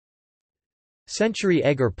Century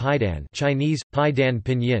egg or paidan Chinese, paidan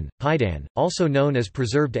pinyin, paidan, also known as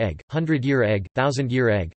preserved egg, 100-year egg,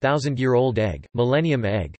 1000-year-old egg, millennium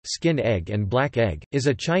egg, skin egg and black egg, is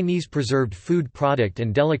a Chinese preserved food product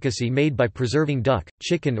and delicacy made by preserving duck,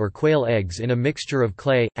 chicken or quail eggs in a mixture of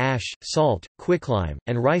clay, ash, salt, quicklime,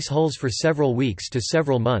 and rice hulls for several weeks to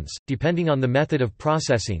several months, depending on the method of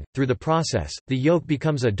processing. Through the process, the yolk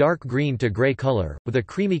becomes a dark green to gray color, with a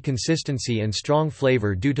creamy consistency and strong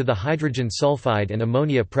flavor due to the hydrogen sulfide and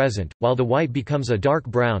ammonia present, while the white becomes a dark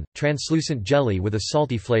brown, translucent jelly with a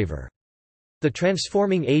salty flavor. The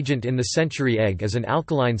transforming agent in the century egg is an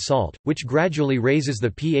alkaline salt, which gradually raises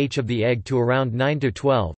the pH of the egg to around 9 to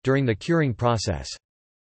 12, during the curing process.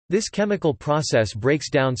 This chemical process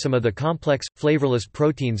breaks down some of the complex, flavorless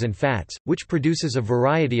proteins and fats, which produces a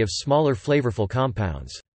variety of smaller flavorful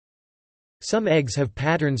compounds. Some eggs have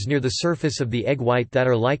patterns near the surface of the egg white that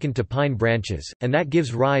are likened to pine branches, and that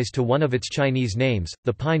gives rise to one of its Chinese names,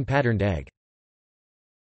 the pine-patterned egg.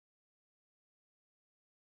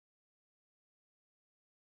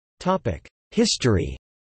 History.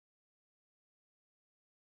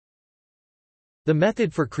 The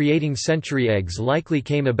method for creating century eggs likely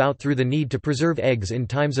came about through the need to preserve eggs in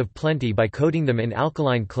times of plenty by coating them in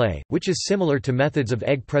alkaline clay, which is similar to methods of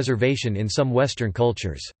egg preservation in some Western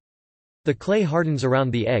cultures. The clay hardens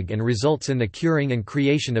around the egg and results in the curing and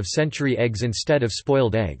creation of century eggs instead of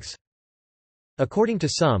spoiled eggs. According to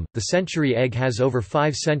some, the century egg has over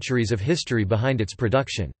 5 centuries of history behind its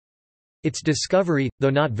production. Its discovery,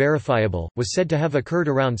 though not verifiable, was said to have occurred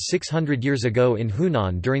around 600 years ago in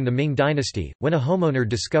Hunan during the Ming dynasty, when a homeowner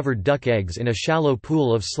discovered duck eggs in a shallow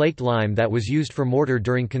pool of slaked lime that was used for mortar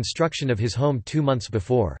during construction of his home 2 months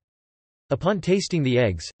before. Upon tasting the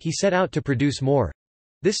eggs, he set out to produce more,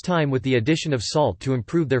 this time with the addition of salt to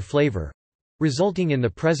improve their flavor, resulting in the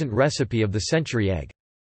present recipe of the century egg.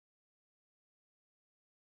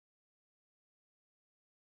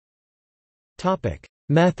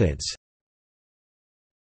 Methods.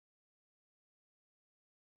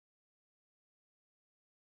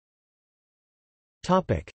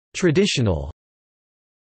 Traditional.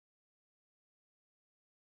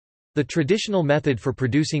 The traditional method for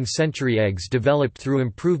producing century eggs developed through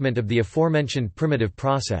improvement of the aforementioned primitive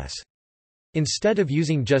process. Instead of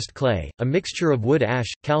using just clay, a mixture of wood ash,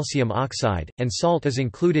 calcium oxide, and salt is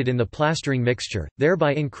included in the plastering mixture,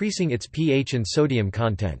 thereby increasing its pH and sodium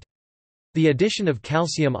content. The addition of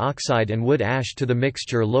calcium oxide and wood ash to the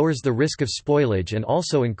mixture lowers the risk of spoilage and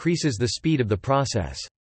also increases the speed of the process.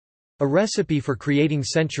 A recipe for creating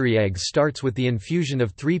century eggs starts with the infusion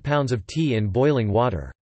of 3 pounds of tea in boiling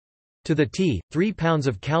water. To the tea, 3 pounds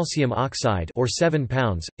of calcium oxide or 7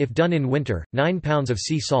 pounds, if done in winter, 9 pounds of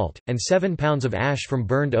sea salt, and 7 pounds of ash from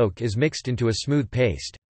burned oak is mixed into a smooth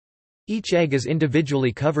paste. Each egg is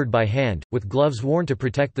individually covered by hand, with gloves worn to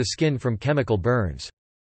protect the skin from chemical burns.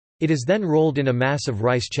 It is then rolled in a mass of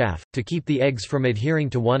rice chaff, to keep the eggs from adhering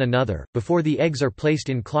to one another, before the eggs are placed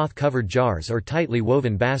in cloth-covered jars or tightly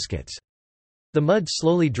woven baskets. The mud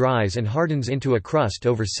slowly dries and hardens into a crust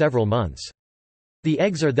over several months. The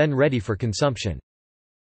eggs are then ready for consumption.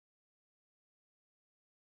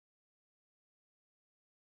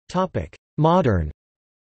 Modern.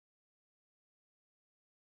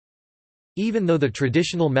 Even though the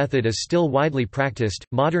traditional method is still widely practiced,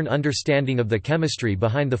 modern understanding of the chemistry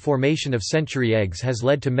behind the formation of century eggs has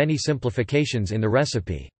led to many simplifications in the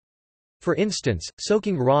recipe. For instance,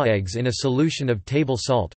 soaking raw eggs in a solution of table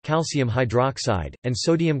salt, calcium hydroxide, and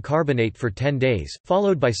sodium carbonate for 10 days,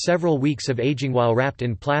 followed by several weeks of aging while wrapped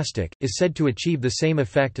in plastic, is said to achieve the same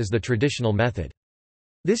effect as the traditional method.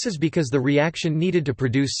 This is because the reaction needed to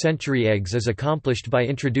produce century eggs is accomplished by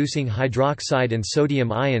introducing hydroxide and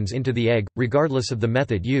sodium ions into the egg, regardless of the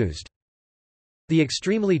method used. The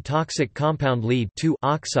extremely toxic compound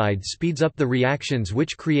lead-2-oxide speeds up the reactions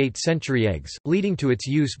which create century eggs, leading to its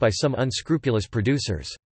use by some unscrupulous producers.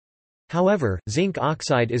 However, zinc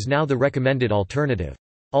oxide is now the recommended alternative.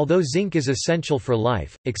 Although zinc is essential for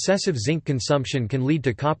life, excessive zinc consumption can lead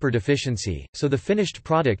to copper deficiency, so the finished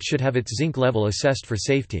product should have its zinc level assessed for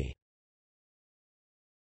safety.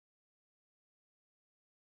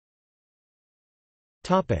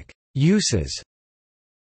 Uses.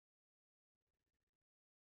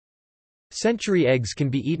 Century eggs can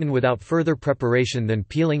be eaten without further preparation than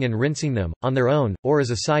peeling and rinsing them, on their own, or as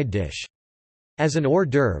a side dish. As an hors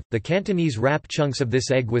d'oeuvre, the Cantonese wrap chunks of this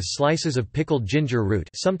egg with slices of pickled ginger root,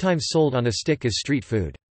 sometimes sold on a stick as street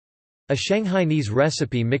food. A Shanghainese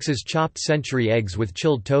recipe mixes chopped century eggs with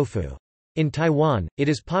chilled tofu. In Taiwan, it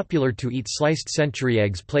is popular to eat sliced century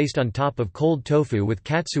eggs placed on top of cold tofu with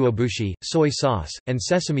katsuobushi, soy sauce, and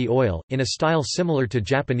sesame oil, in a style similar to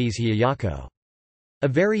Japanese hiyayako. A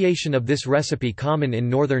variation of this recipe common in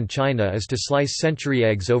northern China is to slice century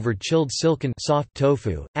eggs over chilled silken soft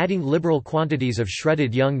tofu, adding liberal quantities of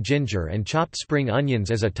shredded young ginger and chopped spring onions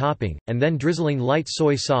as a topping, and then drizzling light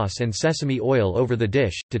soy sauce and sesame oil over the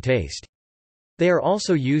dish, to taste. They are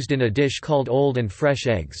also used in a dish called old and fresh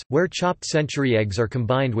eggs, where chopped century eggs are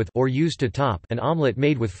combined with or used to top an omelette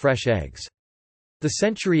made with fresh eggs. The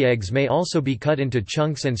century eggs may also be cut into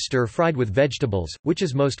chunks and stir-fried with vegetables, which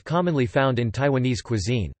is most commonly found in Taiwanese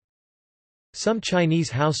cuisine. Some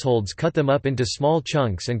Chinese households cut them up into small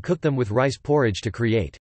chunks and cook them with rice porridge to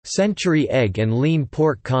create century egg and lean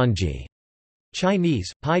pork congee.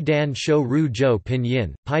 Chinese, Pai Dan Shou Ru Zhou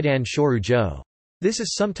Pinyin, Pai Dan Shoru Zhou. This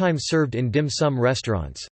is sometimes served in dim sum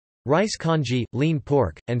restaurants. Rice congee, lean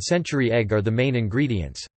pork, and century egg are the main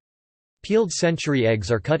ingredients. Peeled century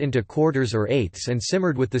eggs are cut into quarters or eighths and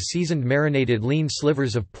simmered with the seasoned marinated lean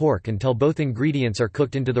slivers of pork until both ingredients are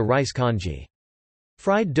cooked into the rice congee.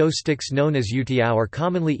 Fried dough sticks known as youtiao are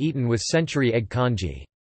commonly eaten with century egg congee.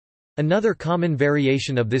 Another common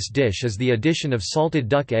variation of this dish is the addition of salted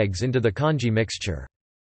duck eggs into the congee mixture.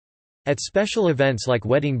 At special events like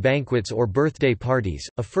wedding banquets or birthday parties,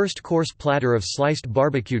 a first-course platter of sliced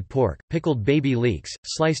barbecued pork, pickled baby leeks,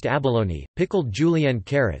 sliced abalone, pickled julienne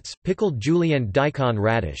carrots, pickled julienne daikon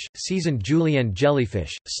radish, seasoned julienne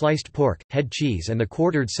jellyfish, sliced pork, head cheese and the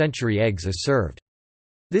quartered century eggs is served.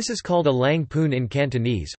 This is called a lang poon in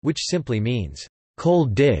Cantonese, which simply means,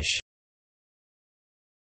 cold dish.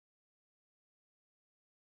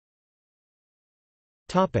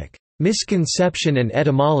 Misconception and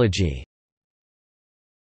etymology.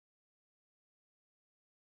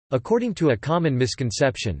 According to a common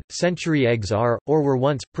misconception, century eggs are, or were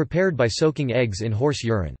once, prepared by soaking eggs in horse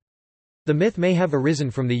urine. The myth may have arisen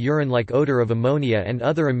from the urine-like odor of ammonia and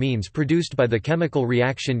other amines produced by the chemical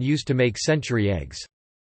reaction used to make century eggs.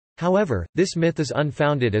 However, this myth is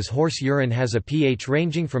unfounded as horse urine has a pH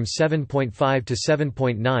ranging from 7.5 to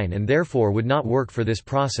 7.9 and therefore would not work for this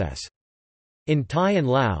process. In Thai and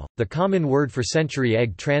Lao, the common word for century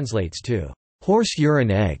egg translates to horse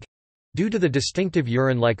urine egg, due to the distinctive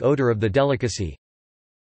urine-like odor of the delicacy.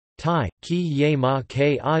 Thai, ki ye ma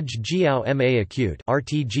ke aj jiao ma acute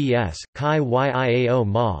RTGS, kai yiao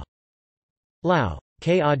ma. Lao,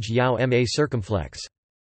 ke aj yao ma circumflex.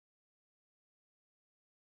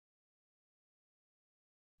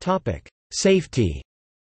 Safety.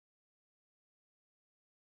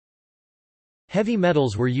 Heavy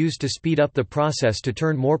metals were used to speed up the process to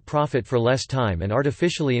turn more profit for less time and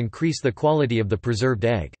artificially increase the quality of the preserved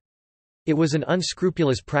egg. It was an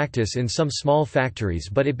unscrupulous practice in some small factories,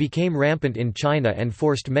 but it became rampant in China and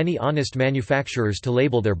forced many honest manufacturers to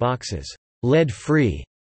label their boxes lead-free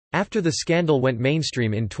after the scandal went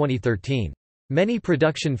mainstream in 2013. Many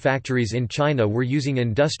production factories in China were using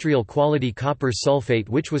industrial-quality copper sulfate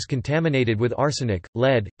which was contaminated with arsenic,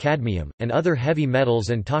 lead, cadmium, and other heavy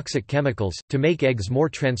metals and toxic chemicals, to make eggs more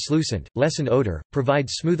translucent, lessen odor, provide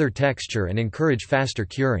smoother texture and encourage faster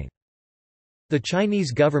curing. The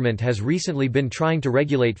Chinese government has recently been trying to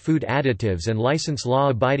regulate food additives and license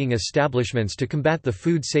law-abiding establishments to combat the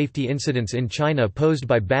food safety incidents in China posed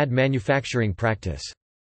by bad manufacturing practice.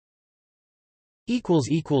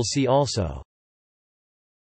 See also